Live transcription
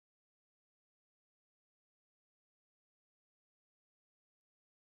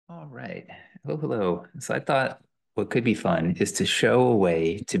All right. Hello, hello. So I thought what could be fun is to show a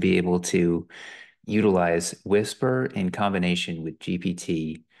way to be able to utilize Whisper in combination with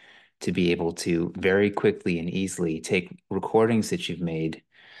GPT to be able to very quickly and easily take recordings that you've made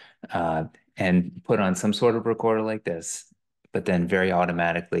uh, and put on some sort of recorder like this, but then very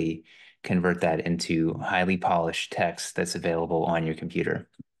automatically convert that into highly polished text that's available on your computer.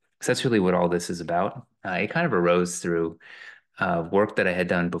 So that's really what all this is about. It kind of arose through work that I had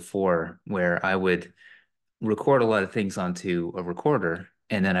done before where I would record a lot of things onto a recorder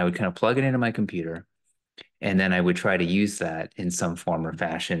and then I would kind of plug it into my computer and then I would try to use that in some form or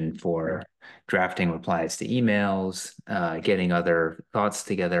fashion for drafting replies to emails, getting other thoughts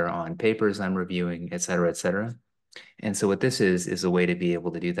together on papers I'm reviewing, et cetera, et cetera. And so what this is a way to be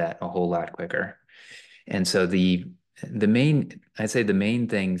able to do that a whole lot quicker. And so the main, I'd say the main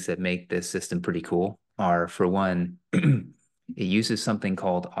things that make this system pretty cool are, for one, it uses something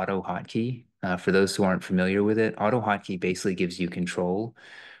called AutoHotKey. For those who aren't familiar with it, AutoHotKey basically gives you control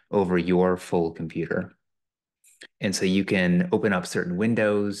over your full computer. And so you can open up certain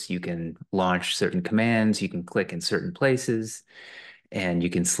windows, you can launch certain commands, you can click in certain places, and you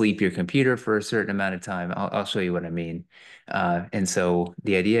can sleep your computer for a certain amount of time. I'll show you what I mean. And so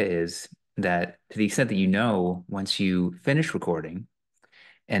the idea is that to the extent that once you finish recording,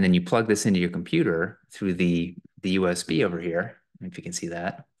 and then you plug this into your computer through the USB over here, if you can see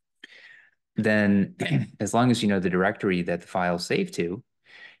that, then as long as you know the directory that the file is saved to,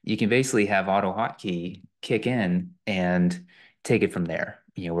 you can basically have AutoHotkey kick in and take it from there,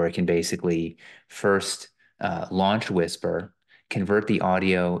 where it can basically first launch Whisper, convert the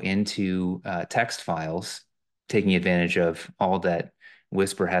audio into text files, taking advantage of all that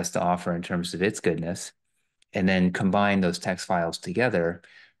Whisper has to offer in terms of its goodness, and then combine those text files together,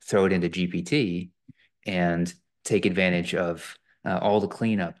 throw it into GPT, and take advantage of all the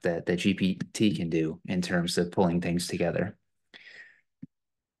cleanup that GPT can do in terms of pulling things together.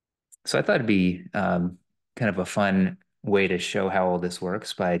 So I thought it'd be kind of a fun way to show how all this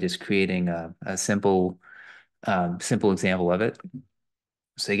works by just creating a simple example of it.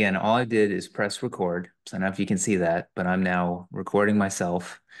 So again, all I did is press record. So I don't know if you can see that, but I'm now recording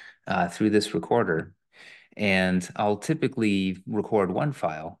myself through this recorder. And I'll typically record one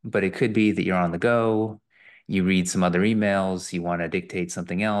file, but it could be that you're on the go, you read some other emails, you want to dictate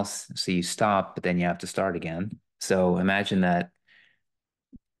something else, so you stop, but then you have to start again. So imagine that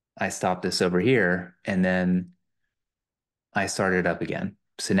I stop this over here and then I start it up again.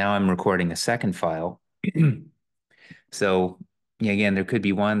 So now I'm recording a second file. So yeah, again, there could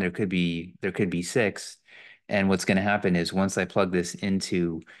be one, there could be six. And what's going to happen is once I plug this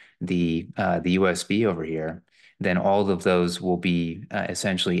into the USB over here, then all of those will be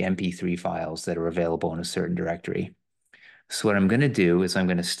essentially MP3 files that are available in a certain directory. So what I'm going to do is I'm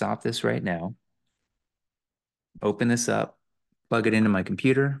going to stop this right now, open this up, plug it into my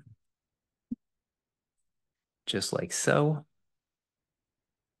computer, just like so.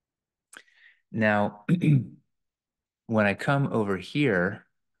 Now, when I come over here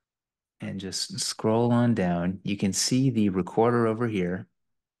and just scroll on down, you can see the recorder over here.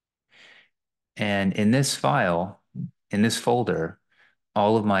 And in this file, in this folder,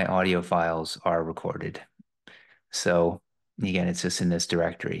 all of my audio files are recorded. So again, it's just in this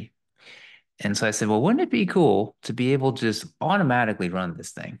directory. And so I said, well, wouldn't it be cool to be able to just automatically run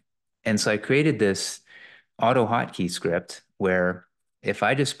this thing? And so I created this AutoHotkey script where if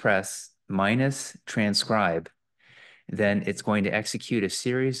I just press minus transcribe, then it's going to execute a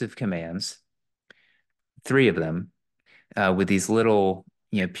series of commands, three of them, with these little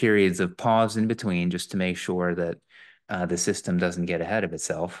periods of pause in between just to make sure that the system doesn't get ahead of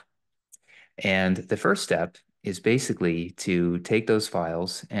itself. And the first step is basically to take those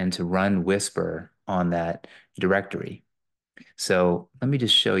files and to run Whisper on that directory. So let me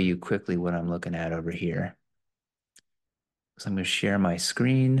just show you quickly what I'm looking at over here. So I'm going to share my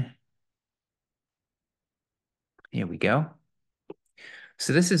screen. Here we go.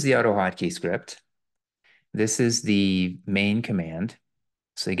 So this is the AutoHotkey script. This is the main command.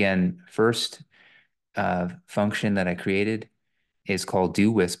 So again, first function that I created is called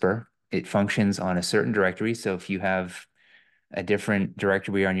do whisper. It functions on a certain directory. So if you have a different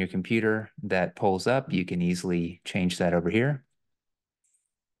directory on your computer that pulls up, you can easily change that over here.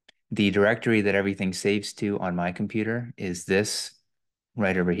 The directory that everything saves to on my computer is this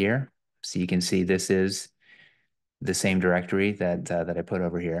right over here. So you can see this is the same directory that I put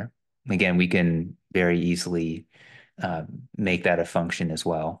over here. Again, we can very easily make that a function as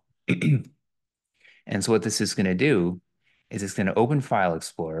well. And so what this is going to do is it's going to open File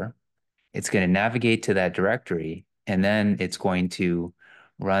Explorer. It's going to navigate to that directory, and then it's going to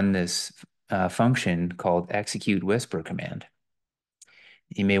run this function called execute whisper command.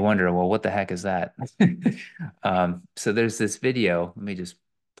 You may wonder, well, what the heck is that? So there's this video. Let me just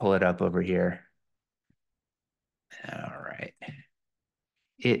pull it up over here. All right.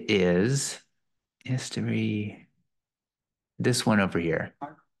 It is history, this one over here.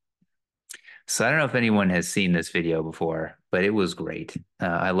 So I don't know if anyone has seen this video before, but it was great.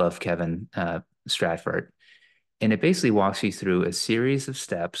 I love Kevin Stratford. And it basically walks you through a series of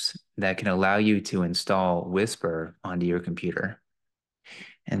steps that can allow you to install Whisper onto your computer.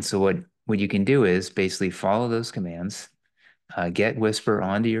 And so what you can do is basically follow those commands, get Whisper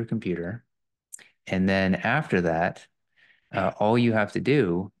onto your computer, and then after that, all you have to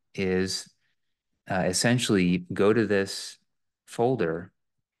do is essentially go to this folder,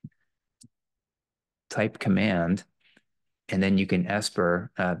 type command, and then you can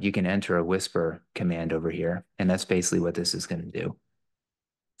enter a whisper command over here. And that's basically what this is going to do.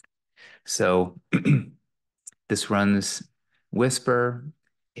 So this runs whisper.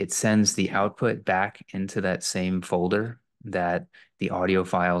 It sends the output back into that same folder that the audio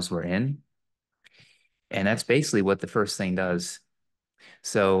files were in. And that's basically what the first thing does.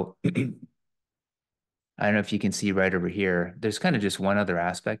 So I don't know if you can see right over here, there's kind of just one other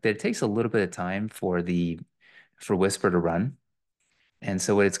aspect that it takes a little bit of time for Whisper to run. And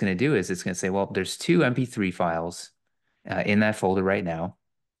so what it's going to do is it's going to say, well, there's two MP3 files in that folder right now.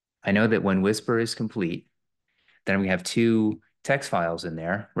 I know that when Whisper is complete, then we have two text files in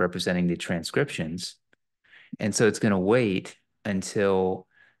there representing the transcriptions. And so it's going to wait until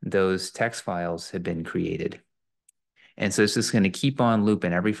those text files have been created. And so it's just going to keep on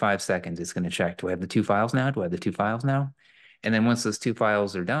looping every 5 seconds. It's going to check, do I have the two files now? Do I have the two files now? And then once those two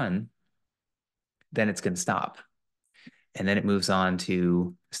files are done, then it's going to stop. And then it moves on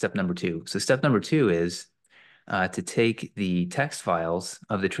to step number two. So step number two is to take the text files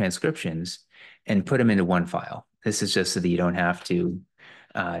of the transcriptions and put them into one file. This is just so that you don't have to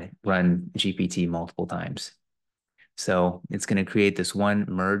run GPT multiple times. So it's going to create this one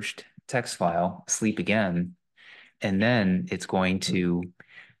merged text file, sleep again, and then it's going to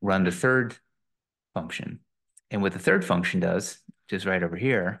run the third function. And what the third function does, just right over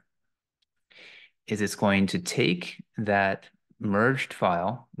here, is it's going to take that merged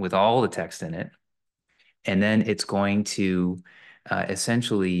file with all the text in it, and then it's going to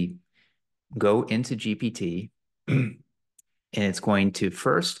essentially go into GPT and it's going to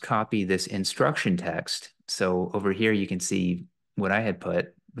first copy this instruction text. So over here, you can see what I had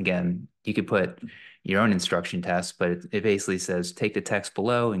put. Again, you could put your own instruction test, but it basically says take the text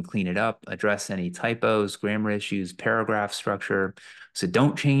below and clean it up, address any typos, grammar issues, paragraph structure. So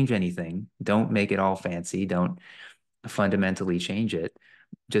don't change anything. Don't make it all fancy. Don't fundamentally change it.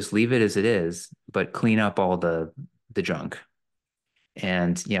 Just leave it as it is, but clean up all the junk.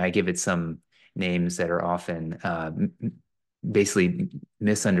 And I give it some names that are often basically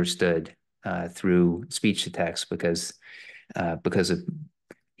misunderstood through speech to text because of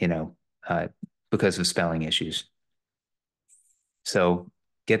you know uh, because of spelling issues. So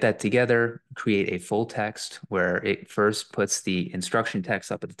get that together, create a full text where it first puts the instruction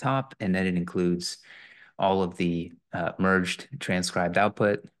text up at the top, and then it includes all of the merged transcribed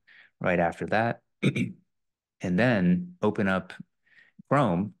output right after that. And then open up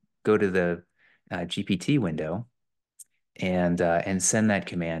Chrome, go to the GPT window, and send that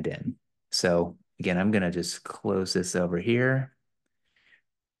command in. So again, I'm going to just close this over here.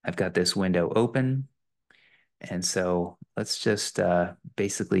 I've got this window open. And so let's just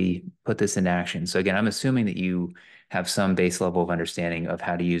basically put this in action. So again, I'm assuming that you have some base level of understanding of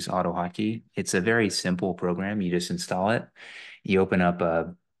how to use AutoHotKey. It's a very simple program. You just install it. You open up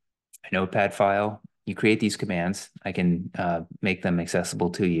a notepad file. You create these commands. I can make them accessible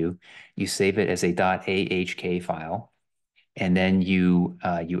to you. You save it as a .ahk file, and then you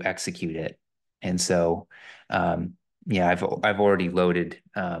execute it. And so, yeah, I've already loaded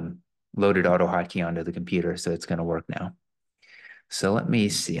AutoHotkey onto the computer, so it's going to work now. So let me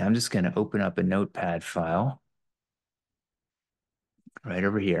see. I'm just going to open up a notepad file right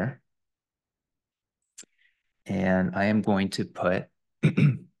over here, and I am going to put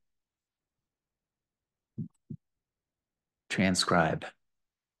transcribe.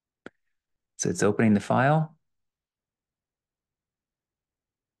 So it's opening the file.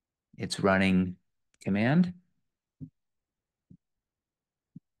 It's running command.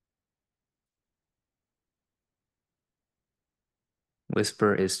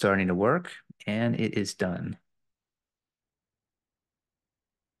 Whisper is starting to work, and it is done.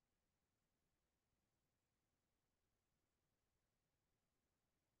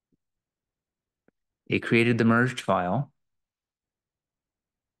 It created the merged file.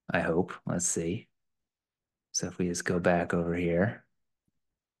 I hope. Let's see. So if we just go back over here,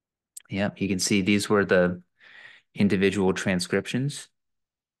 yep, you can see these were the individual transcriptions.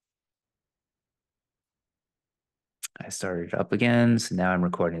 I started it up again, so now I'm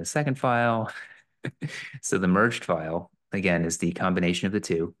recording the second file. So the merged file, again, is the combination of the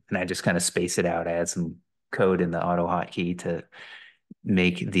two, and I just kind of space it out. I add some code in the AutoHotKey to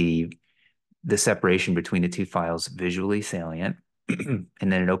make the separation between the two files visually salient. And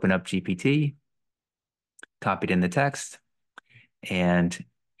then it opened up GPT, copied in the text, and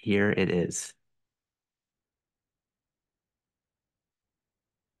here it is.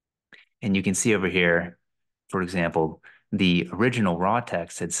 And you can see over here, for example, the original raw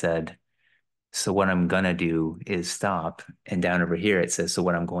text had said, so what I'm gonna do is stop. And down over here, it says, so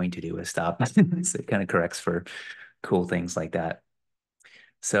what I'm going to do is stop. So it kind of corrects for cool things like that.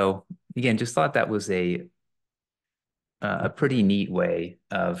 So again, just thought that was a pretty neat way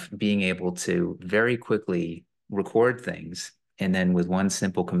of being able to very quickly record things and then with one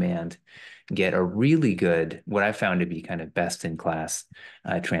simple command get a really good, what I found to be kind of best in class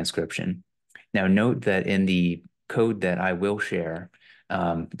transcription. Now, note that in the code that I will share,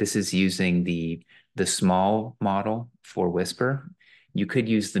 this is using the small model for Whisper. You could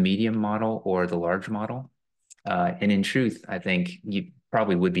use the medium model or the large model. And in truth, I think you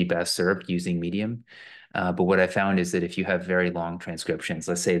probably would be best served using medium. But what I found is that if you have very long transcriptions,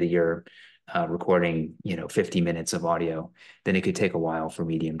 let's say that you're recording, 50 minutes of audio, then it could take a while for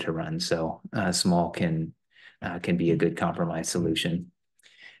medium to run. So small can be a good compromise solution.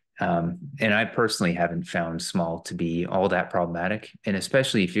 And I personally haven't found small to be all that problematic. And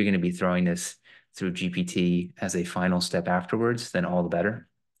especially if you're going to be throwing this through GPT as a final step afterwards, then all the better.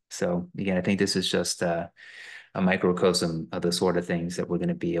 So again, I think this is just a microcosm of the sort of things that we're going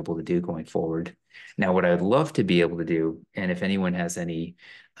to be able to do going forward. Now, what I'd love to be able to do, and if anyone has any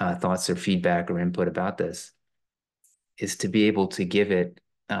thoughts or feedback or input about this, is to be able to give it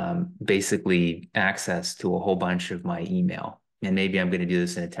basically access to a whole bunch of my email. And maybe I'm going to do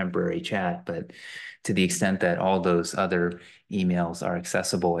this in a temporary chat, but to the extent that all those other emails are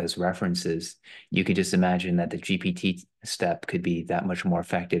accessible as references, you could just imagine that the GPT step could be that much more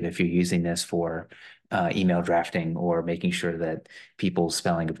effective if you're using this for email drafting or making sure that people's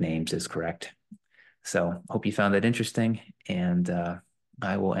spelling of names is correct. So hope you found that interesting, and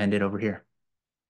I will end it over here.